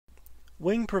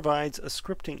Wing provides a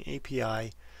scripting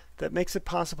API that makes it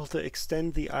possible to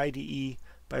extend the IDE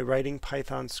by writing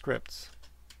Python scripts.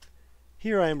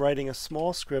 Here I am writing a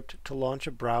small script to launch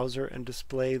a browser and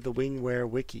display the wingware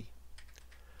wiki.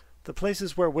 The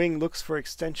places where Wing looks for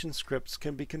extension scripts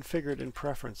can be configured in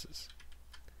Preferences.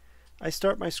 I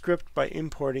start my script by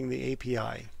importing the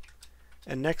API,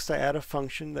 and next I add a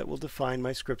function that will define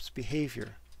my script's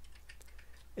behavior.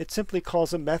 It simply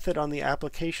calls a method on the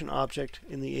application object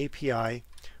in the API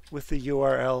with the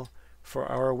URL for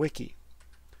our wiki.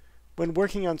 When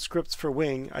working on scripts for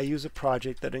Wing, I use a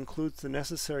project that includes the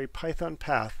necessary Python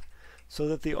path so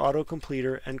that the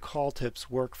autocompleter and call tips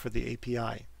work for the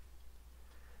API.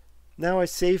 Now I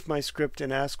save my script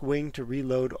and ask Wing to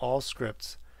reload all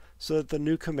scripts so that the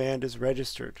new command is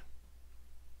registered.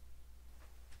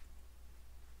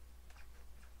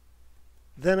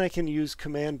 Then I can use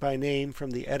command by name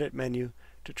from the Edit menu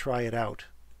to try it out.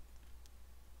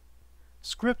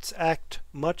 Scripts act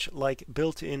much like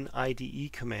built-in IDE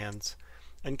commands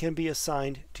and can be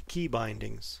assigned to key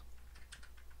bindings.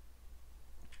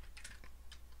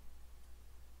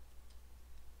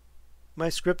 My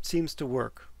script seems to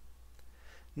work.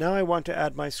 Now I want to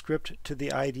add my script to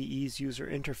the IDE's user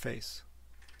interface.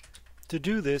 To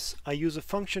do this, I use a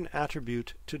function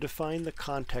attribute to define the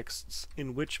contexts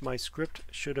in which my script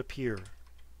should appear.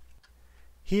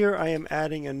 Here I am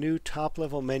adding a new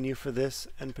top-level menu for this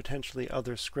and potentially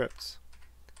other scripts.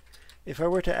 If I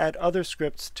were to add other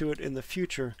scripts to it in the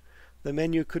future, the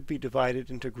menu could be divided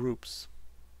into groups.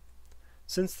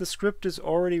 Since the script is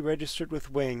already registered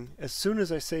with Wing, as soon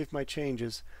as I save my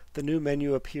changes, the new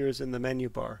menu appears in the menu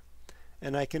bar,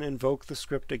 and I can invoke the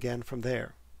script again from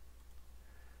there.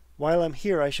 While I'm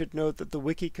here, I should note that the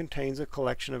wiki contains a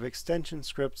collection of extension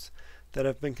scripts that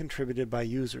have been contributed by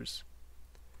users.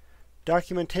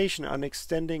 Documentation on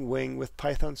extending Wing with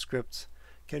Python scripts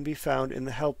can be found in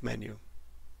the Help menu.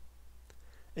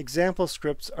 Example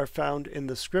scripts are found in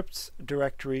the Scripts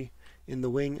directory in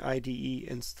the Wing IDE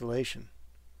installation.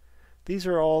 These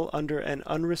are all under an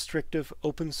unrestricted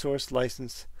open source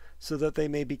license so that they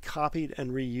may be copied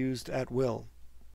and reused at will.